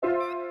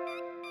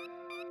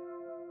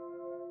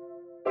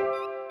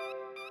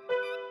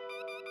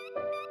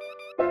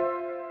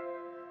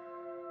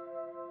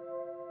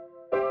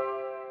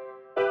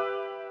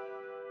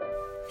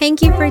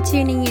Thank you for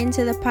tuning in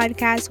to the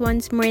podcast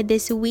once more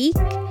this week.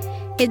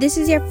 If this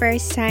is your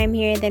first time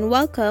here, then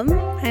welcome.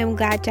 I'm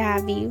glad to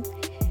have you.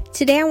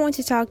 Today I want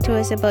to talk to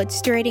us about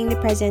stewarding the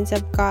presence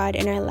of God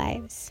in our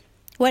lives.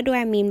 What do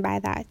I mean by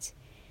that?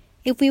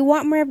 If we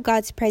want more of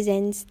God's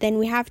presence, then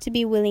we have to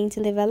be willing to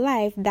live a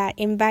life that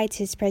invites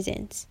His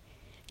presence.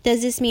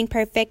 Does this mean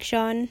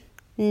perfection?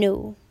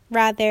 No.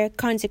 Rather,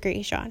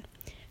 consecration.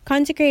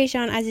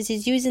 Consecration, as it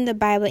is used in the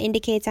Bible,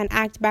 indicates an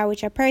act by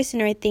which a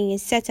person or thing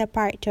is set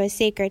apart to a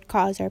sacred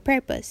cause or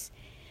purpose.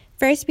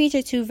 1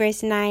 Peter 2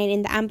 verse 9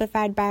 in the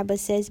Amplified Bible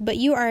says, "But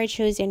you are a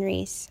chosen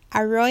race,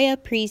 a royal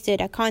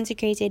priesthood, a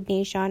consecrated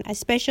nation, a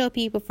special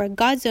people for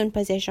God's own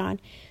possession,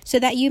 so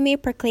that you may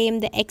proclaim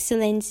the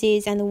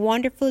excellencies and the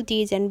wonderful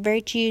deeds and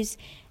virtues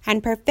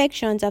and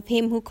perfections of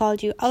Him who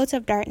called you out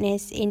of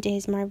darkness into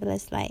His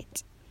marvelous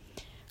light."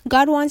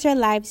 God wants our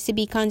lives to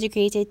be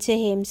consecrated to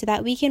Him so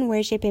that we can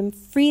worship Him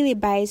freely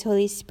by His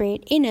Holy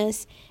Spirit in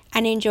us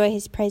and enjoy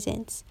His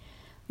presence.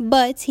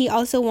 But He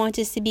also wants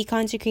us to be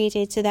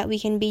consecrated so that we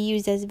can be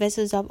used as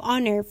vessels of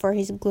honor for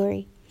His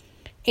glory.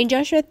 In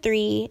Joshua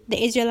 3,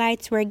 the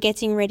Israelites were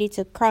getting ready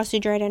to cross the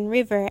Jordan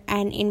River,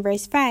 and in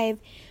verse 5,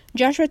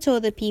 Joshua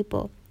told the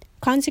people,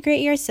 "Consecrate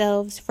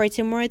yourselves, for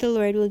tomorrow the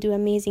Lord will do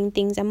amazing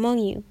things among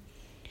you."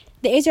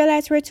 The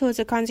Israelites were told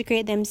to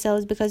consecrate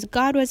themselves because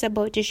God was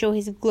about to show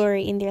His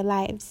glory in their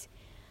lives.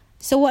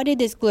 So what did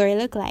this glory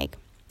look like?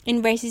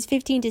 In verses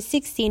 15 to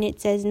 16 it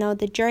says, "Now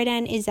the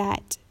Jordan is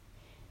at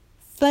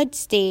flood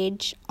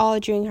stage all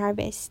during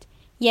harvest.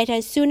 Yet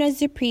as soon as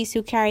the priests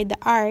who carried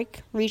the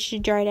ark reached the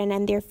Jordan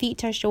and their feet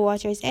touched the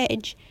water's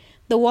edge,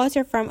 the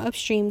water from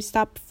upstream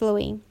stopped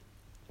flowing."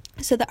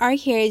 So the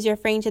ark here is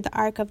referring to the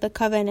Ark of the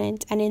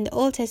Covenant, and in the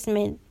Old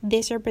Testament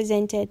this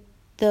represented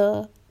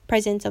the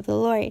presence of the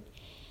Lord.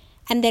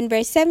 And then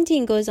verse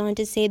 17 goes on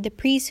to say, "The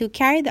priests who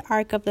carried the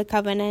Ark of the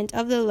Covenant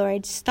of the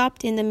Lord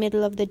stopped in the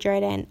middle of the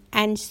Jordan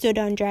and stood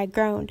on dry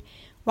ground,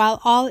 while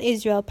all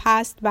Israel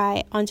passed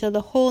by until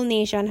the whole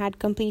nation had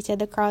completed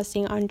the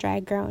crossing on dry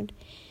ground."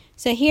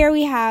 So here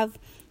we have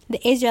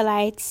the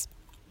Israelites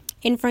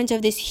in front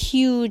of this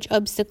huge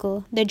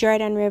obstacle, the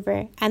Jordan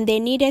River, and they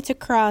needed to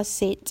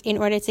cross it in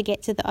order to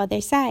get to the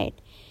other side.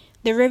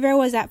 The river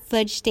was at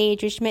flood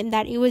stage, which meant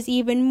that it was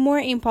even more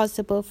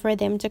impossible for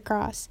them to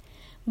cross.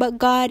 But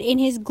God in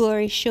His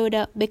glory showed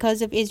up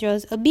because of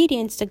Israel's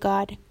obedience to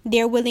God,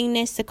 their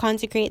willingness to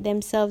consecrate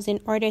themselves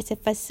in order to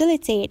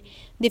facilitate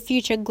the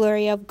future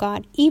glory of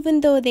God,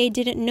 even though they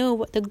didn't know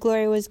what the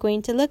glory was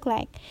going to look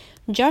like.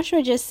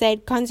 Joshua just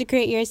said,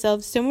 "Consecrate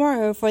yourselves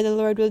tomorrow, for the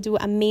Lord will do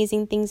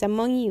amazing things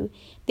among you."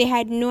 They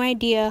had no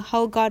idea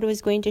how God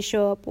was going to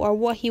show up or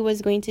what He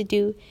was going to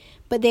do,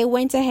 but they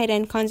went ahead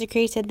and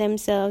consecrated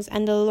themselves,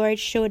 and the Lord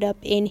showed up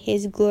in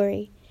His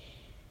glory.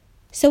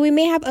 So we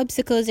may have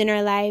obstacles in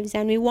our lives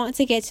and we want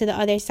to get to the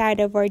other side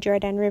of our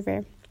Jordan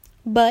River.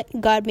 But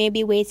God may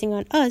be waiting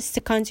on us to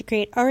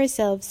consecrate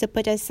ourselves, to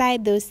put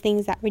aside those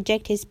things that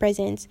reject His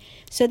presence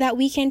so that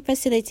we can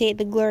facilitate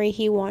the glory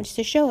He wants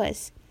to show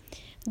us.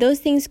 Those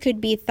things could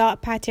be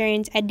thought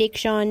patterns,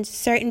 addictions,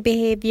 certain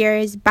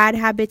behaviors, bad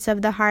habits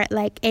of the heart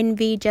like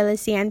envy,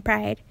 jealousy, and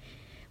pride.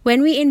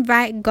 When we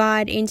invite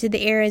God into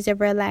the areas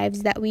of our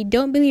lives that we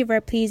don't believe are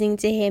pleasing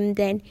to Him,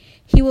 then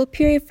He will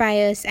purify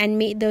us and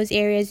make those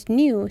areas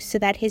new so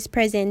that His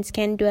presence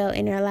can dwell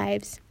in our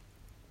lives.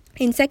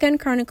 In 2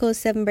 Chronicles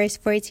 7 verse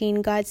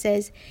 14, God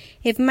says,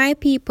 "If my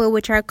people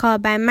which are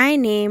called by my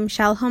name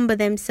shall humble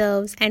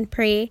themselves and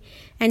pray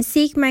and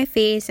seek my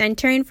face and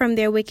turn from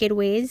their wicked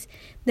ways,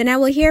 then I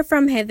will hear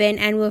from heaven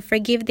and will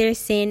forgive their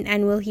sin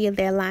and will heal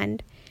their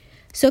land."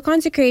 So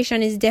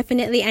consecration is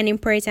definitely an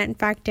important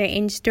factor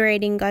in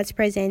stewarding God's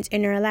presence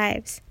in our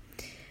lives.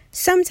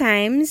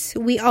 Sometimes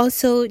we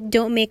also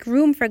don't make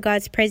room for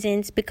God's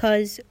presence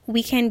because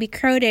we can be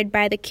crowded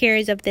by the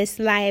cares of this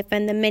life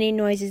and the many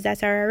noises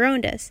that are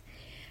around us.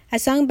 A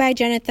song by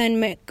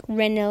Jonathan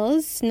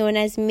McReynolds, known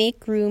as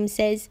 "Make Room,"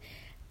 says,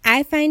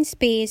 "I find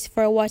space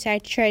for what I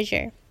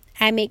treasure.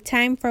 I make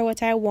time for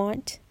what I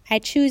want. I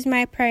choose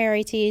my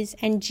priorities,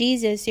 and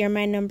Jesus, you're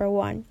my number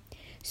one.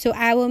 So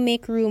I will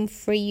make room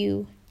for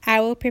you.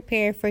 I will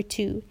prepare for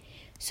two.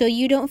 So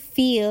you don't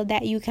feel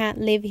that you can't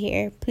live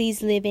here.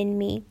 Please live in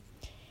me."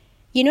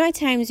 You know, at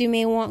times we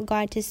may want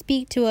God to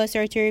speak to us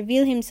or to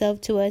reveal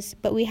Himself to us,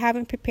 but we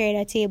haven't prepared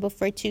a table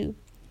for two.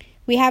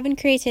 We haven't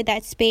created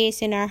that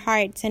space in our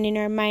hearts and in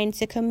our minds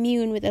to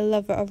commune with the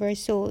lover of our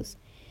souls.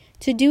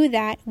 To do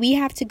that, we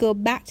have to go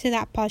back to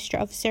that posture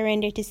of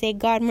surrender to say,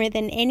 "God, more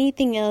than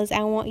anything else,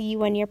 I want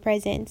you and your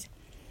presence."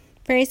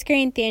 1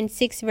 Corinthians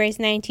 6 verse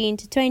 19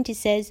 to 20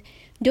 says,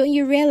 "Don't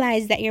you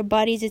realize that your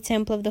body is a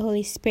temple of the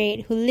Holy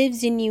Spirit who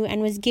lives in you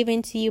and was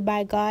given to you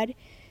by God?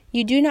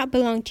 You do not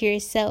belong to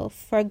yourself,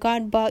 for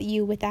God bought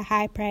you with a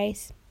high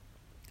price."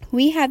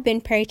 We have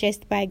been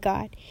purchased by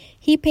God.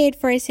 He paid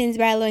for our sins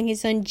by allowing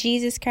His Son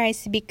Jesus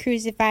Christ to be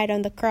crucified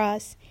on the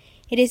cross.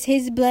 It is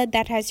His blood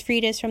that has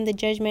freed us from the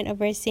judgment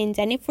of our sins,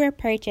 and if we're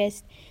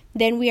purchased,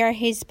 then we are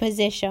His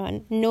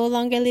possession, no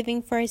longer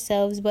living for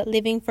ourselves, but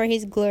living for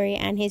His glory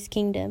and His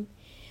kingdom.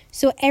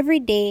 So every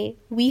day,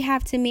 we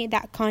have to make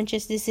that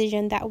conscious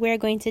decision that we're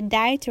going to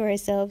die to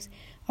ourselves,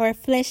 our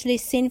fleshly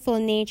sinful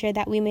nature,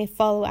 that we may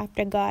follow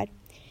after God.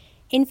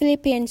 In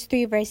Philippians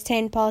 3 verse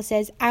 10, Paul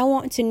says, I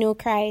want to know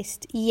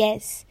Christ,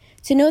 yes,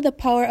 to know the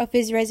power of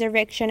his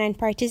resurrection and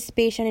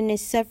participation in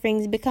his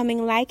sufferings,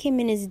 becoming like him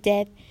in his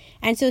death,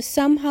 and so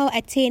somehow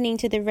attaining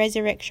to the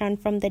resurrection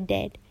from the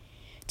dead.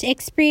 To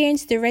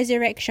experience the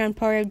resurrection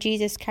power of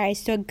Jesus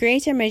Christ to a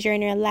greater measure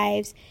in our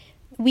lives,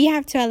 we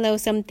have to allow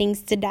some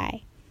things to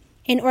die.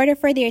 In order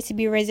for there to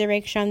be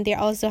resurrection, there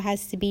also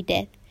has to be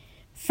death.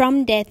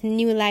 From death,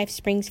 new life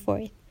springs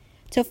forth.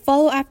 To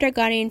follow after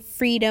God in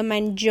freedom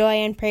and joy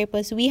and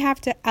purpose, we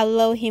have to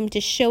allow him to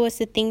show us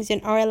the things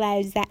in our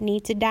lives that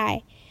need to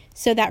die,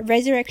 so that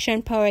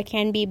resurrection power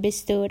can be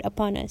bestowed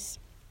upon us.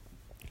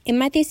 In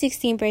Matthew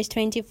 16 verse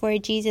 24,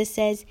 Jesus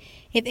says,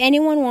 if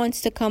anyone wants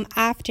to come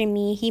after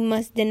me, he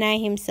must deny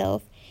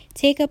himself,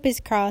 take up his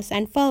cross,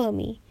 and follow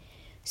me.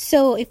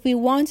 So, if we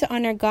want to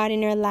honor God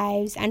in our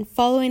lives and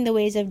follow in the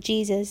ways of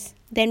Jesus,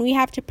 then we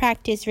have to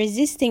practice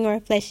resisting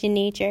our fleshly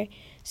nature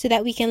so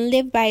that we can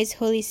live by his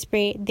Holy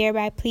Spirit,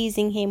 thereby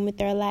pleasing him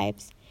with our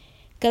lives.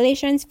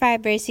 Galatians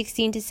 5 verse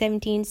 16 to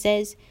 17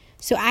 says,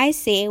 so I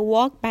say,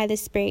 walk by the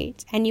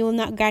Spirit, and you will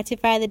not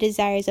gratify the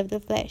desires of the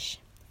flesh.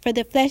 For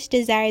the flesh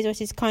desires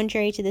what is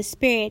contrary to the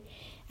Spirit,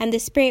 and the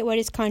Spirit what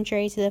is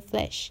contrary to the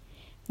flesh.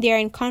 They are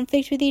in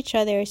conflict with each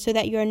other, so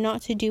that you are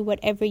not to do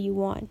whatever you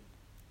want.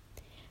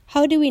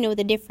 How do we know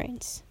the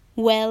difference?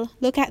 Well,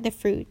 look at the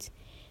fruit.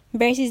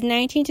 Verses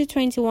 19 to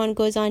 21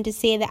 goes on to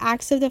say the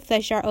acts of the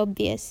flesh are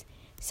obvious: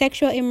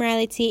 sexual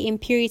immorality,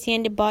 impurity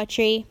and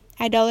debauchery,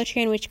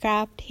 idolatry and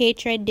witchcraft,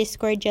 hatred,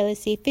 discord,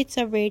 jealousy, fits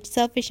of rage,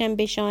 selfish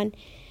ambition,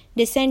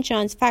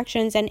 dissensions,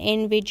 factions and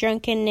envy,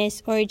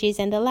 drunkenness, orgies,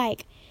 and the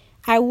like.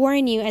 I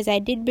warn you, as I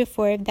did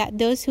before, that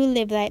those who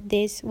live like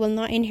this will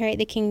not inherit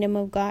the kingdom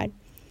of God.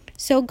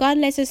 So God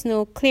lets us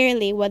know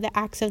clearly what the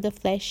acts of the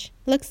flesh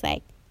looks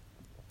like.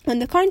 On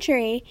the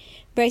contrary,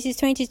 verses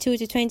 22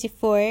 to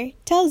 24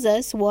 tells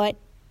us what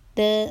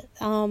the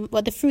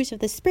fruit of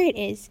the Spirit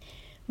is.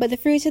 But the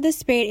fruit of the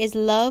Spirit is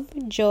love,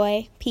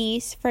 joy,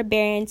 peace,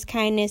 forbearance,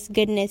 kindness,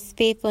 goodness,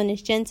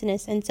 faithfulness,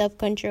 gentleness, and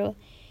self-control.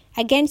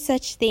 Against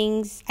such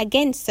things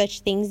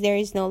there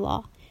is no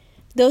law.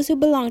 Those who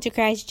belong to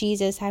Christ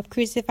Jesus have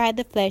crucified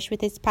the flesh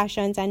with its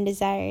passions and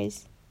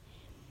desires.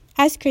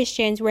 As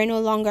Christians, we're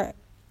no longer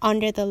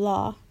under the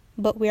law,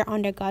 but we're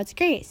under God's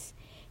grace.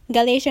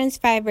 Galatians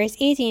 5 verse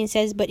 18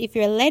 says, but if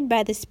you're led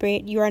by the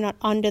Spirit, you are not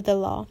under the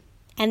law.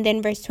 And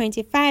then verse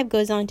 25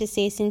 goes on to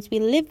say, since we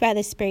live by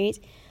the Spirit,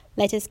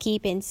 let us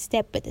keep in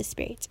step with the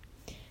Spirit.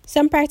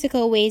 Some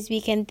practical ways we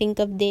can think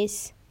of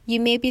this. You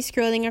may be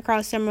scrolling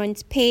across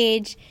someone's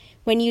page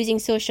when using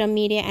social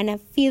media, and a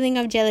feeling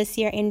of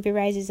jealousy or envy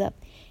rises up.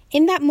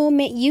 In that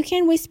moment, you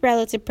can whisper a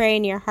little prayer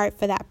in your heart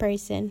for that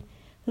person.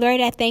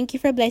 Lord, I thank you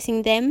for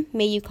blessing them.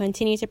 May you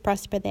continue to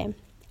prosper them.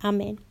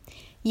 Amen.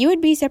 You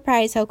would be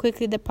surprised how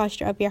quickly the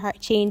posture of your heart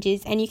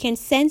changes, and you can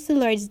sense the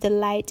Lord's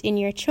delight in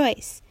your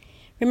choice.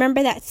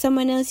 Remember that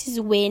someone else's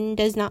win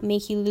does not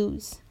make you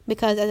lose,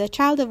 because as a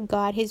child of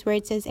God, his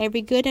word says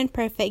every good and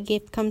perfect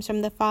gift comes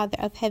from the Father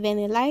of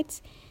heavenly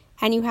lights,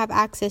 and you have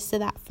access to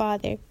that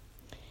Father.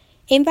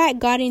 Invite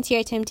God into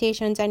your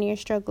temptations and your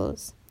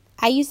struggles.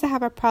 I used to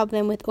have a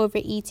problem with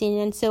overeating,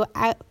 and so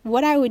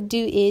what I would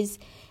do is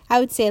I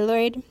would say,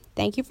 Lord,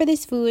 thank you for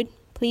this food.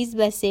 Please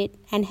bless it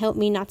and help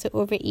me not to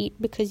overeat,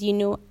 because you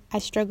know I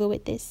struggle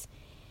with this.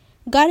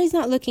 God is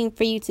not looking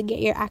for you to get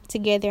your act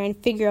together and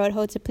figure out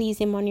how to please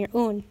him on your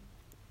own.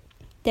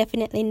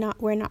 Definitely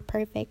not. We're not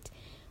perfect.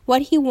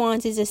 What he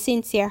wants is a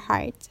sincere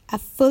heart, a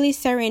fully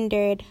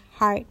surrendered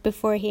heart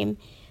before him,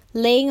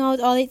 laying out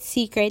all its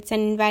secrets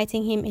and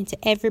inviting him into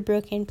every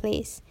broken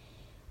place.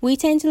 We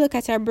tend to look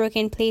at our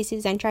broken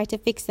places and try to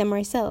fix them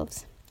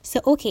ourselves. So,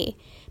 okay,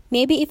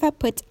 maybe if I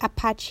put a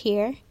patch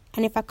here,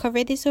 and if I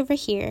cover this over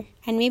here,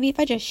 and maybe if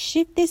I just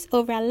shift this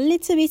over a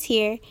little bit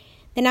here,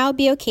 then I'll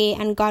be okay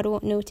and God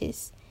won't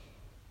notice.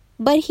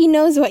 But he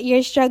knows what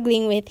you're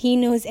struggling with. He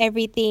knows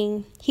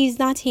everything. He's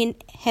not in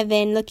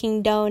heaven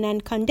looking down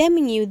and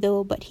condemning you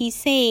though, but he's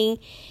saying,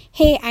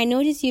 hey, I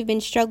notice you've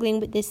been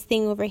struggling with this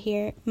thing over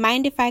here.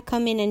 Mind if I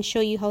come in and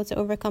show you how to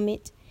overcome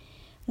it?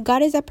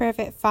 God is a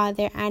perfect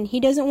Father, and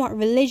he doesn't want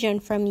religion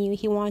from you.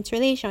 He wants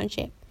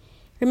relationship.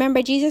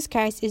 Remember, Jesus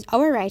Christ is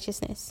our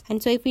righteousness.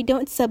 And so if we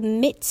don't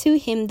submit to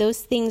him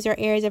those things or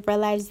areas of our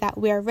lives that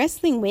we are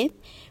wrestling with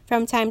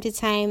from time to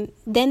time,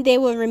 then they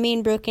will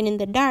remain broken in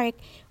the dark.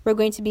 We're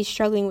going to be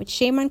struggling with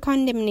shame and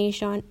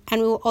condemnation,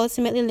 and we will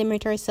ultimately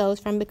limit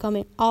ourselves from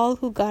becoming all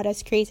who God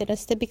has created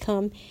us to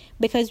become,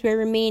 because we're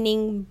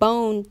remaining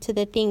bound to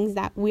the things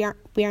that we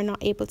are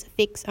not able to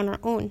fix on our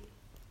own.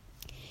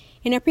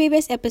 In a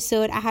previous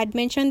episode, I had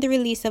mentioned the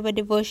release of a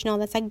devotional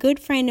that a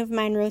good friend of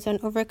mine wrote on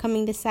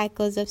overcoming the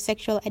cycles of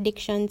sexual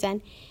addictions,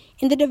 and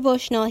in the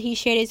devotional, he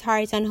shared his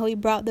heart on how he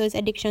brought those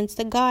addictions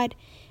to God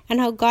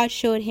and how God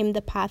showed him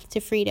the path to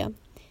freedom.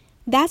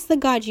 That's the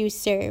God you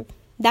serve.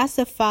 That's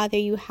the Father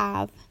you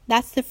have.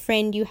 That's the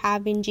friend you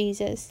have in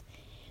Jesus.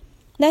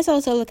 Let's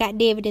also look at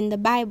David in the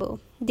Bible.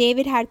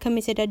 David had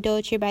committed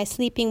adultery by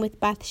sleeping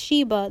with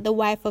Bathsheba, the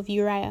wife of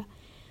Uriah.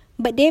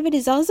 But David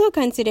is also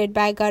considered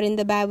by God in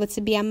the Bible to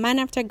be a man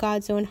after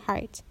God's own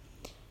heart.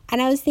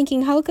 And I was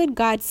thinking, how could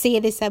God say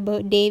this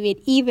about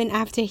David even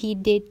after he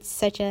did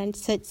such an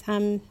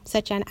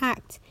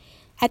act?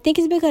 I think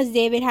it's because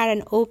David had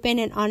an open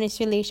and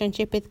honest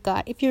relationship with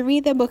God. If you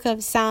read the book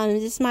of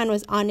Psalms, this man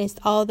was honest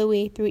all the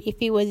way through. If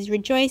he was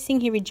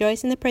rejoicing, he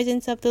rejoiced in the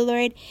presence of the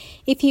Lord.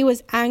 If he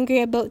was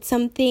angry about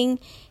something,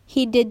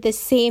 he did the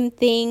same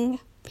thing.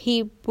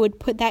 He would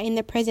put that in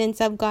the presence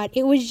of God.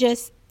 It was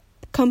just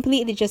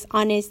completely just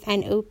honest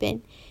and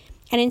open.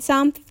 And in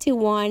Psalm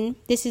 51,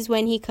 this is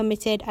when he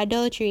committed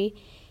adultery.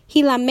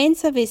 He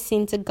laments of his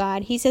sin to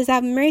God. He says,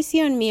 "Have mercy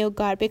on me, O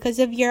God, because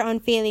of your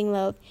unfailing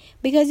love.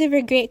 Because of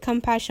your great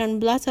compassion,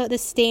 blot out the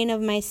stain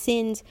of my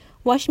sins.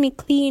 Wash me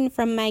clean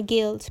from my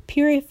guilt.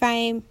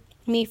 Purify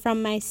me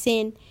from my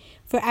sin.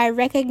 For I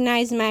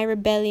recognize my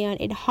rebellion.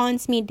 It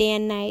haunts me day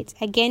and night.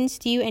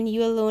 Against you and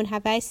you alone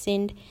have I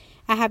sinned.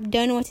 I have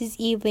done what is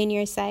evil in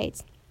your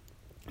sight."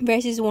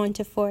 Verses 1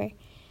 to 4.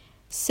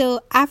 So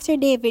after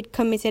David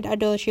committed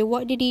adultery,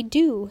 what did he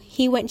do?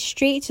 He went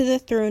straight to the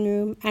throne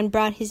room and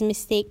brought his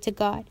mistake to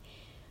God.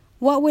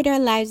 What would our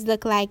lives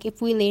look like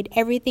if we laid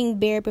everything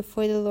bare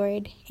before the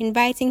Lord,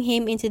 inviting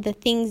him into the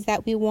things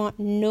that we want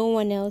no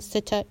one else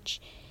to touch?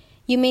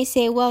 You may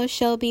say, "Well,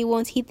 Shelby,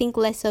 won't he think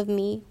less of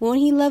me? Won't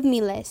he love me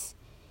less?"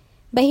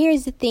 But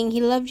here's the thing. He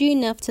loved you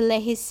enough to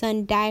let his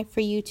son die for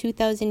you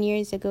 2,000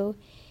 years ago.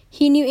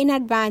 He knew in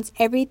advance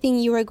everything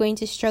you were going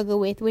to struggle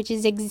with, which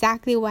is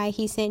exactly why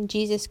he sent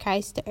Jesus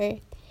Christ to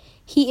earth.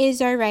 He is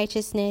our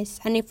righteousness,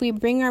 and if we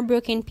bring our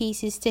broken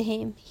pieces to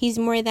him, he's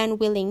more than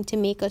willing to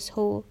make us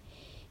whole.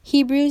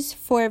 Hebrews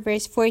 4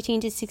 verse 14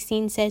 to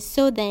 16 says,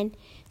 "So then,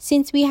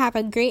 since we have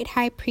a great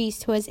high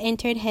priest who has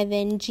entered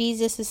heaven,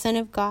 Jesus the Son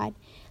of God,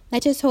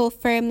 let us hold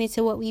firmly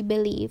to what we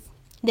believe.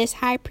 This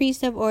high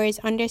priest of ours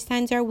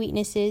understands our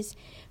weaknesses,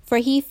 for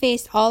he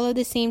faced all of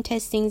the same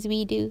testings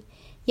we do,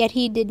 yet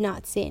he did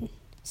not sin.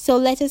 So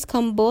let us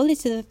come boldly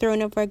to the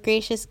throne of our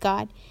gracious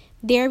God.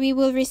 There we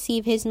will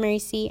receive his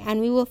mercy,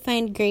 and we will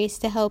find grace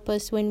to help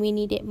us when we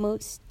need it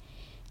most."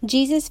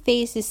 Jesus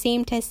faced the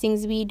same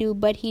testings we do,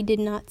 but he did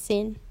not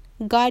sin.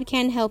 God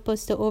can help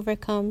us to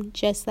overcome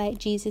just like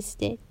Jesus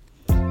did.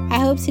 I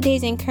hope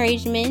today's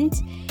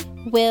encouragement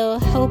will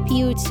help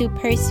you to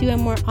pursue a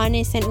more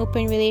honest and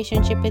open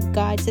relationship with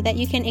God so that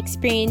you can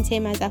experience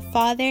him as a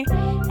father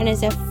and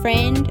as a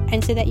friend,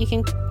 and so that you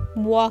can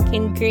walk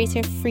in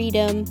greater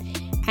freedom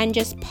and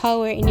just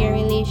power in your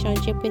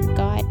relationship with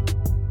God.